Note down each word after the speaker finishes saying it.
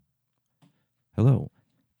Hello,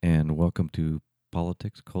 and welcome to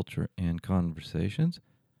Politics, Culture, and Conversations.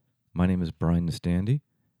 My name is Brian Nastandi,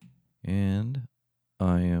 and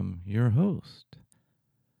I am your host.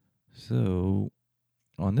 So,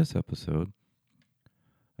 on this episode,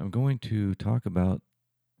 I'm going to talk about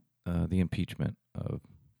the impeachment of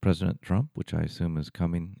President Trump, which I assume is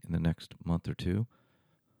coming in the next month or two,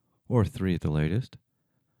 or three at the latest.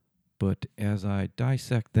 But as I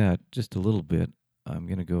dissect that just a little bit, I'm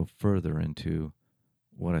going to go further into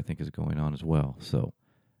what I think is going on as well. So,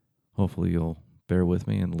 hopefully, you'll bear with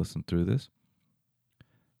me and listen through this.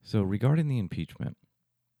 So, regarding the impeachment,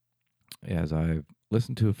 as I've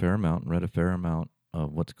listened to a fair amount and read a fair amount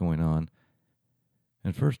of what's going on,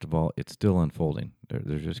 and first of all, it's still unfolding.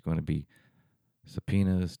 There's just going to be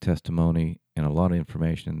subpoenas, testimony, and a lot of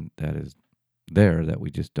information that is there that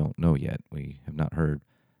we just don't know yet. We have not heard.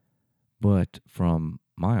 But from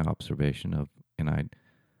my observation of, and I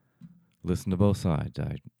listen to both sides.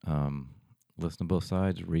 I listen to both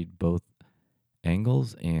sides, read both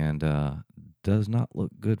angles, and does not look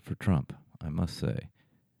good for Trump, I must say.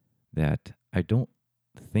 That I don't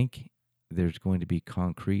think there's going to be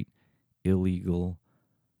concrete, illegal,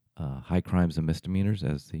 high crimes and misdemeanors,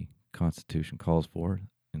 as the Constitution calls for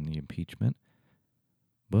in the impeachment.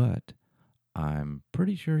 But I'm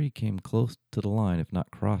pretty sure he came close to the line, if not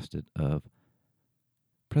crossed it, of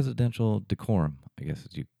presidential decorum, I guess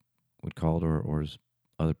as you would call it, or as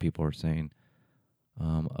other people are saying,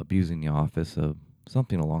 abusing the office of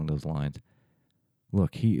something along those lines.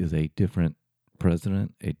 Look, he is a different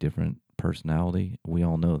president, a different personality. We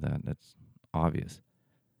all know that. That's obvious.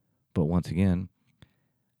 But once again,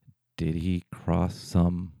 did he cross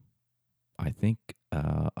some, I think,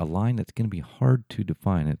 a line that's going to be hard to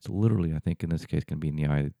define? It's literally, I think, in this case, going to be in the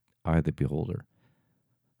eye of the beholder.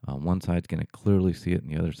 One side's going to clearly see it,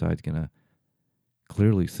 and the other side's going to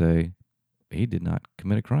clearly say, he did not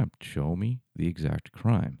commit a crime. Show me the exact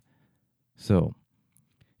crime. So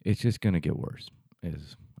it's just going to get worse,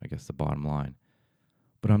 is, I guess, the bottom line.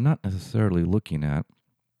 But I'm not necessarily looking at,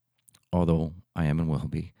 although I am and will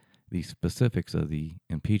be, the specifics of the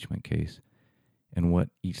impeachment case and what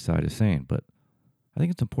each side is saying. But I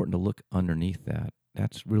think it's important to look underneath that.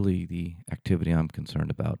 That's really the activity I'm concerned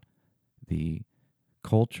about. The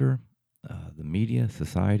culture, the media,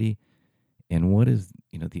 society, and what is,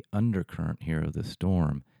 the undercurrent here of the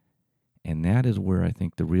storm. And that is where I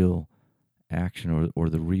think the real action or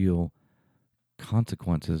the real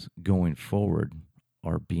consequences going forward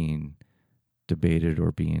are being debated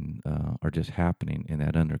or being are just happening in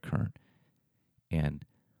that undercurrent. And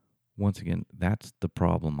once again, that's the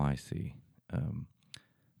problem I see.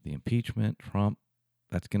 The impeachment, Trump,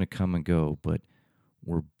 that's going to come and go, but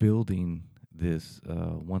we're building this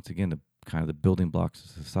once again. The kind of the building blocks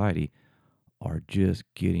of society are just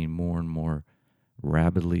getting more and more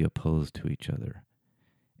rabidly opposed to each other.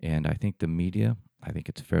 And I think the media, I think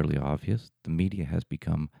it's fairly obvious, the media has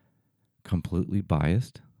become completely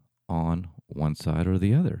biased on one side or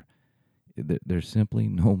the other. There's simply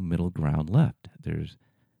no middle ground left. There's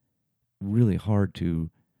really hard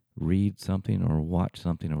to read something or watch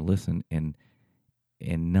something or listen and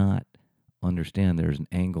not understand there's an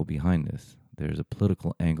angle behind this. There's a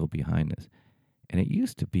political angle behind this. And it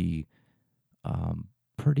used to be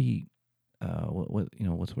pretty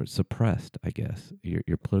what's the word, suppressed, I guess.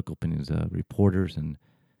 Your political opinions. Reporters and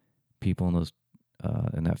people in those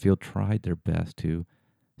in that field tried their best to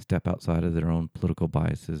step outside of their own political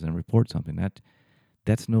biases and report something.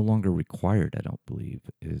 That's no longer required, I don't believe.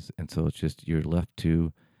 And so it's just you're left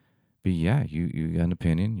to be, you got an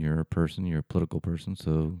opinion, you're a person, you're a political person,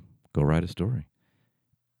 so go write a story.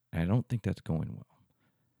 And I don't think that's going well.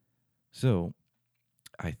 So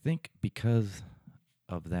I think because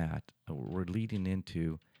of that, we're leading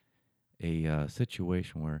into a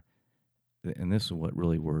situation where, and this is what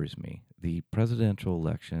really worries me, the presidential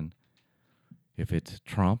election, if it's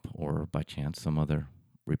Trump or by chance some other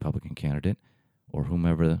Republican candidate or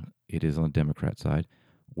whomever it is on the Democrat side,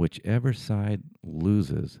 whichever side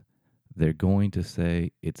loses, they're going to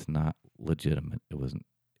say it's not legitimate. It was an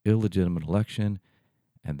illegitimate election,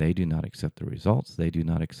 and they do not accept the results. They do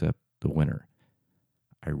not accept the winner.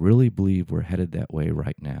 I really believe we're headed that way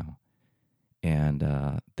right now.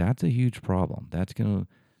 And that's a huge problem. That's going to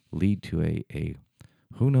lead to a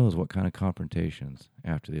who knows what kind of confrontations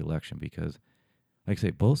after the election, because, like I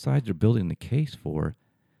say, both sides are building the case for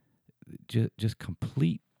just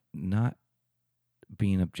complete not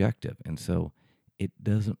being objective. And so it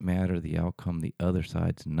doesn't matter the outcome. The other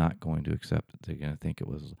side's not going to accept it. They're going to think it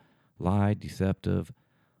was lie, deceptive,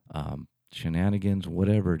 shenanigans,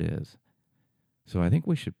 whatever it is. So I think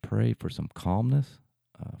we should pray for some calmness,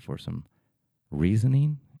 for some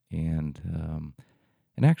reasoning and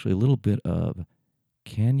actually a little bit of,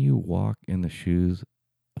 can you walk in the shoes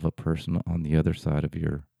of a person on the other side of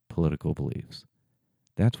your political beliefs?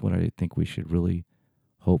 That's what I think we should really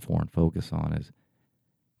hope for and focus on is,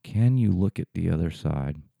 can you look at the other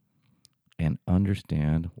side and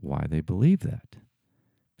understand why they believe that?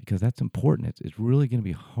 Because that's important. It's really going to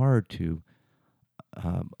be hard to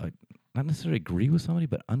not necessarily agree with somebody,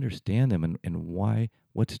 but understand them and why,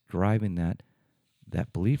 what's driving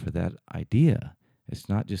that belief or that idea. It's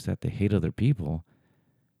not just that they hate other people.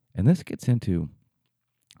 And this gets into,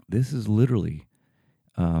 this is literally,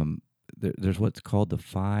 there's what's called the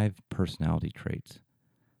 5 personality traits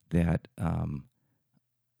that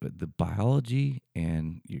the biology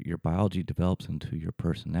and your biology develops into your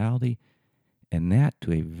personality, and that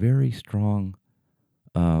to a very strong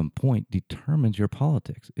point determines your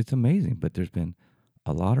politics. It's amazing, but there's been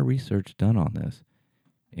a lot of research done on this.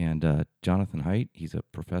 And Jonathan Haidt, he's a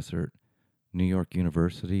professor at New York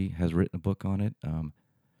University, has written a book on it.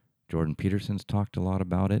 Jordan Peterson's talked a lot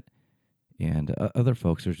about it. And other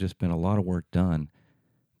folks, there's just been a lot of work done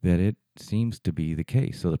that it seems to be the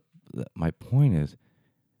case. So my point is,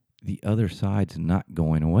 the other side's not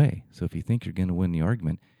going away. So if you think you're going to win the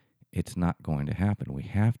argument, it's not going to happen. We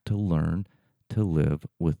have to learn to live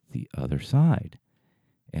with the other side.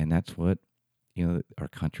 And that's what, our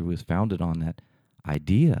country was founded on, that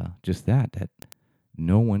idea, just that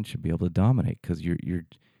no one should be able to dominate, because you're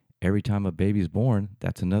every time a baby's born,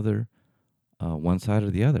 that's another one side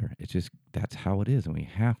or the other. It's just, that's how it is. And we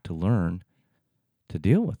have to learn to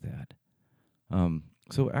deal with that.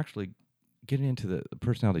 So actually, getting into the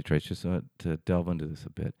personality traits, just to delve into this a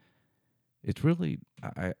bit, it's really,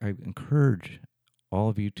 I encourage all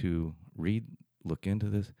of you to look into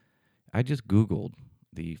this. I just Googled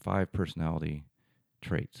the 5 personality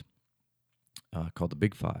traits called the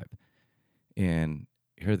Big 5. And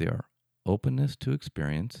here they are. Openness to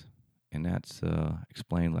experience, and that's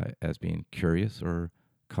explained as being curious or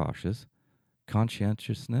cautious.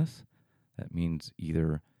 Conscientiousness, that means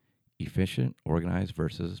either efficient, organized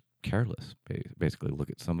versus careless. Basically, look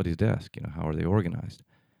at somebody's desk. How are they organized?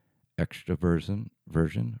 Extroversion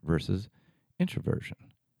versus introversion.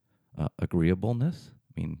 Agreeableness,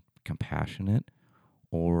 compassionate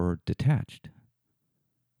or detached.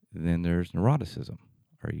 Then there's neuroticism.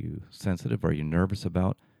 Are you sensitive? Are you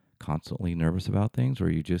constantly nervous about things? Or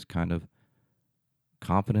are you just kind of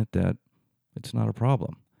confident that it's not a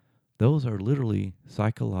problem? Those are literally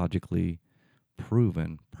psychologically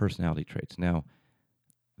proven personality traits. Now,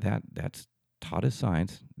 that's taught as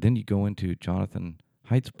science. Then you go into Jonathan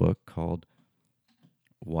Haidt's book called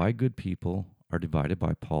Why Good People Are Divided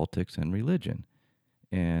by Politics and Religion.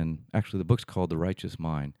 And actually, the book's called The Righteous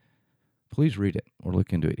Mind. Please read it or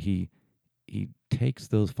look into it. He takes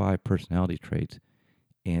those 5 personality traits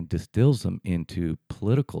and distills them into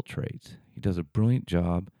political traits. He does a brilliant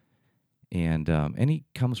job. And he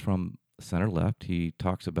comes from center left. He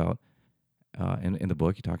talks about, in the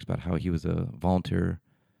book, he talks about how he was a volunteer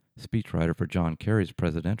speechwriter for John Kerry's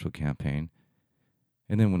presidential campaign.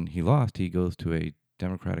 And then when he lost, he goes to a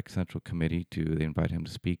Democratic Central Committee they invite him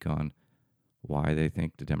to speak on why they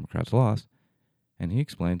think the Democrats lost. And he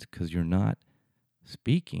explains, because you're not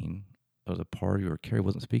speaking, or the party or Kerry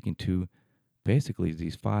wasn't speaking to basically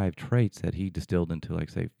these 5 traits that he distilled into,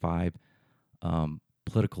 5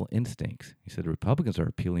 political instincts. He said the Republicans are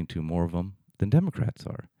appealing to more of them than Democrats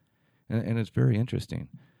are. And it's very interesting.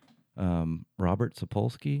 Robert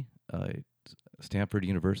Sapolsky, Stanford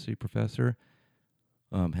University professor,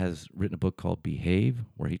 has written a book called Behave,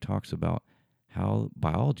 where he talks about how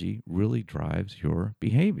biology really drives your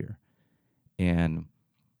behavior. And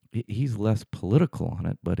he's less political on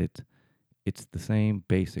it, but it's the same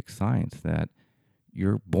basic science that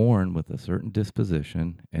you're born with a certain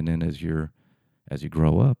disposition, and then as you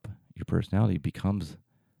grow up, your personality becomes,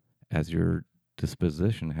 as your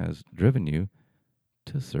disposition has driven you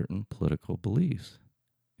to certain political beliefs.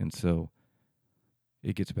 And so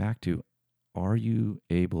it gets back to, are you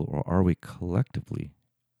able, or are we collectively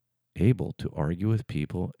able to argue with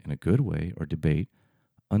people in a good way or debate,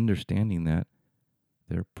 understanding that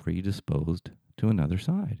they're predisposed to another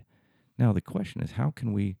side? Now, the question is, how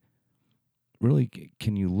can we really,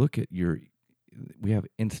 can you look at we have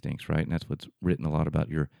instincts, right? And that's what's written a lot about.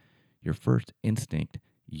 Your first instinct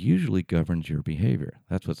usually governs your behavior.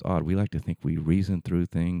 That's what's odd. We like to think we reason through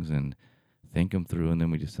things and think them through, and then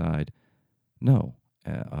we decide. No,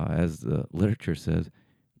 as the literature says,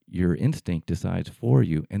 your instinct decides for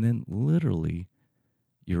you, and then literally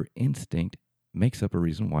your instinct makes up a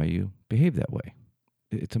reason why you behave that way.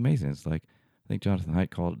 It's amazing. It's like, I think Jonathan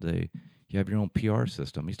Haidt called it You have your own PR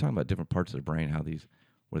system. He's talking about different parts of the brain,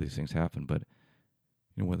 where these things happen. But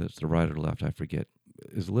whether it's the right or the left, I forget,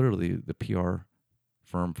 is literally the PR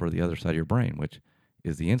firm for the other side of your brain, which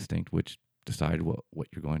is the instinct, which decide what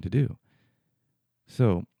you're going to do.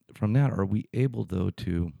 So from that, are we able though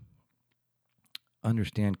to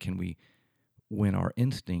understand? Can we, when our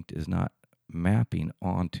instinct is not mapping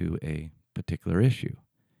onto a particular issue,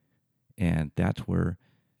 and that's where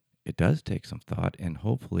it does take some thought and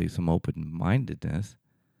hopefully some open-mindedness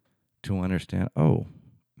to understand, oh,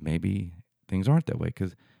 maybe things aren't that way.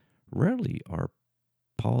 Because rarely are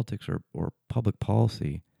politics or public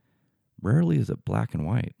policy, rarely is it black and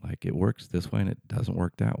white. Like it works this way and it doesn't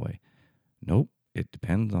work that way. Nope. It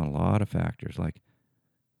depends on a lot of factors. Like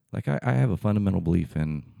I have a fundamental belief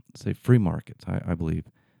in, say, free markets. I believe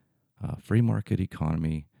free market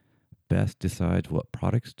economy best decides what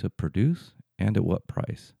products to produce and at what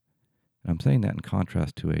price. And I'm saying that in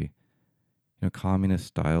contrast to a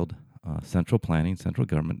communist-styled central planning, central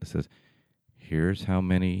government that says, here's how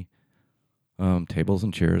many tables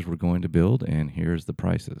and chairs we're going to build, and here's the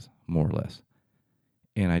prices, more or less.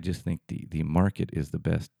 And I just think the market is the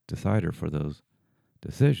best decider for those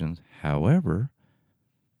decisions. However,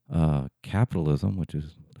 capitalism, which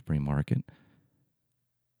is the free market,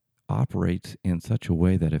 operates in such a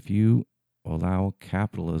way that if you allow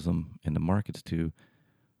capitalism and the markets to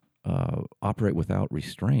operate without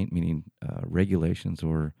restraint, meaning regulations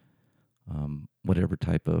or whatever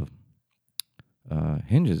type of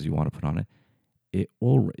hinges you want to put on it, it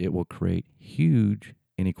will create huge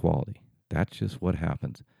inequality. That's just what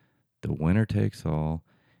happens. The winner takes all,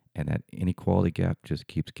 and that inequality gap just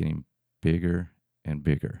keeps getting bigger and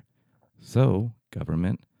bigger. So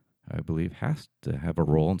government, I believe, has to have a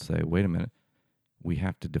role and say, wait a minute, we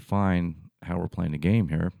have to define how we're playing the game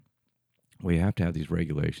here. We have to have these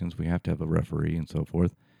regulations. We have to have a referee and so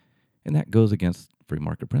forth. And that goes against free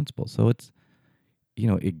market principles. So it's,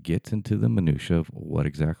 it gets into the minutia of what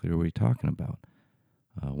exactly are we talking about.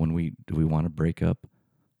 Do we want to break up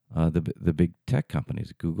the big tech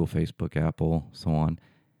companies, Google, Facebook, Apple, so on?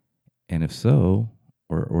 And if so,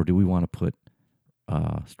 or do we want to put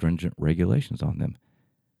stringent regulations on them?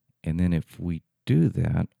 And then if we do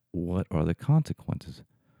that, what are the consequences?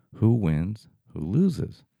 Who wins? Who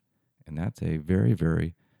loses? And that's a very,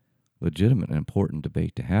 very legitimate and important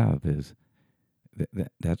debate to have. Is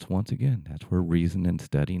that's once again, that's where reason and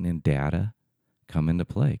studying and data come into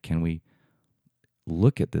play. Can we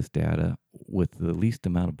look at this data with the least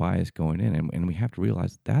amount of bias going in? And we have to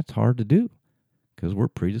realize that's hard to do because we're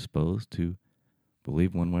predisposed to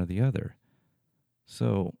believe one way or the other.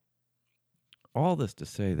 So all this to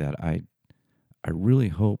say that I really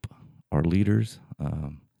hope our leaders,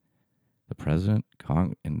 the president,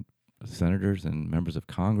 and senators and members of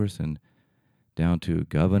Congress, and down to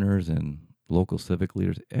governors and local civic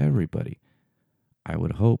leaders, everybody, I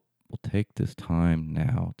would hope will take this time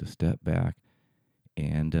now to step back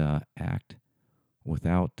and act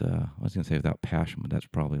without, I was going to say without passion, but that's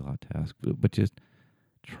probably a lot to ask, but just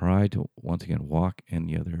try to, once again, walk in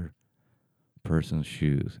the other person's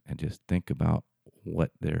shoes and just think about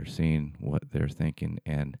what they're seeing, what they're thinking,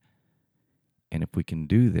 and if we can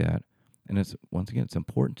do that, and it's once again, it's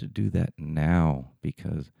important to do that now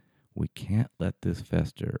because we can't let this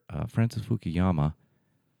fester. Francis Fukuyama,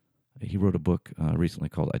 he wrote a book recently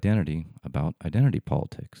called Identity, about identity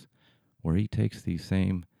politics, where he takes the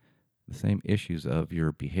same issues of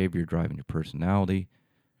your behavior driving your personality,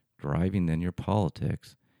 driving then your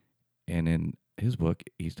politics, and in his book,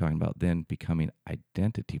 he's talking about then becoming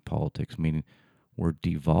identity politics, meaning we're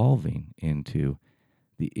devolving into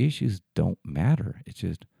the issues don't matter. It's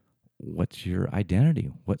just, what's your identity?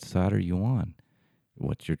 What side are you on?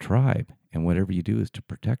 What's your tribe? And whatever you do is to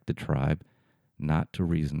protect the tribe, not to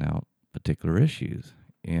reason out particular issues.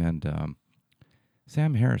 And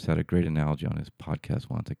Sam Harris had a great analogy on his podcast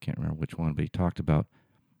once. I can't remember which one, but he talked about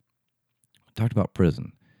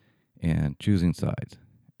prison and choosing sides.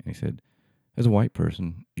 And he said, as a white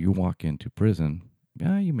person, you walk into prison,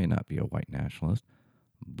 yeah, you may not be a white nationalist,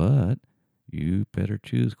 but you better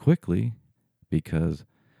choose quickly because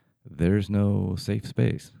there's no safe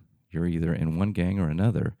space. You're either in one gang or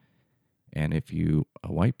another. And if you,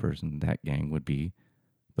 a white person, that gang would be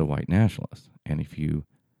the white nationalists. And if you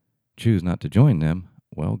choose not to join them,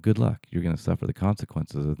 well, good luck. You're going to suffer the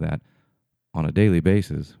consequences of that on a daily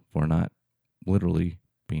basis for not literally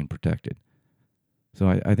being protected. So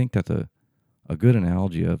I think that's a good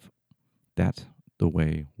analogy of that's the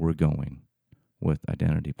way we're going with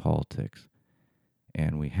identity politics.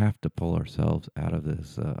 And we have to pull ourselves out of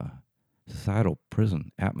this societal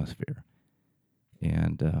prison atmosphere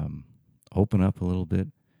and open up a little bit,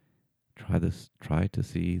 Try to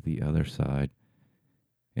see the other side,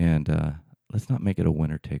 and let's not make it a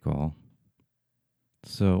winner take all.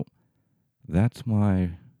 So that's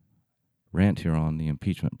my rant here on the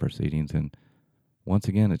impeachment proceedings. And once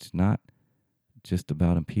again, it's not just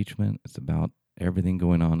about impeachment, it's about everything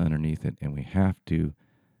going on underneath it. And we have to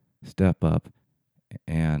step up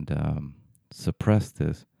and suppress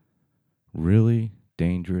this really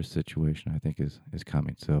dangerous situation I think is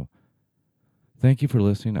coming. So thank you for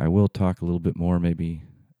listening. I will talk a little bit more, maybe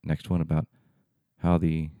next one, about how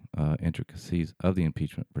the intricacies of the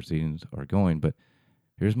impeachment proceedings are going. But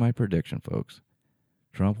here's my prediction, folks.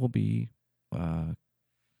 Trump will be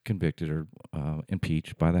convicted or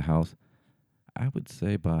impeached by the House, I would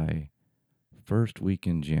say by first week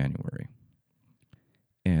in January.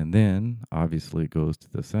 And then, obviously, it goes to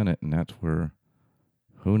the Senate, and that's where,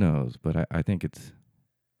 who knows? But I think it's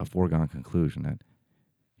a foregone conclusion that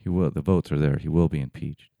the votes are there, he will be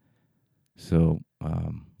impeached. So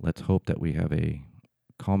let's hope that we have a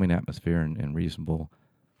calming atmosphere and reasonable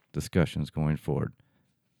discussions going forward.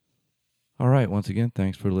 All right, once again,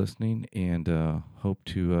 thanks for listening, and hope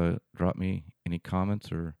to drop me any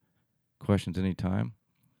comments or questions anytime.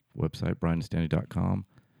 Website, briannestandy.com.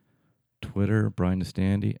 Twitter, Brian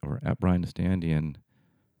Nestandy, or at Brian Nestandy, and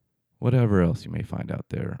whatever else you may find out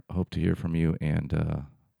there. I hope to hear from you, and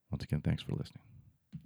once again, thanks for listening.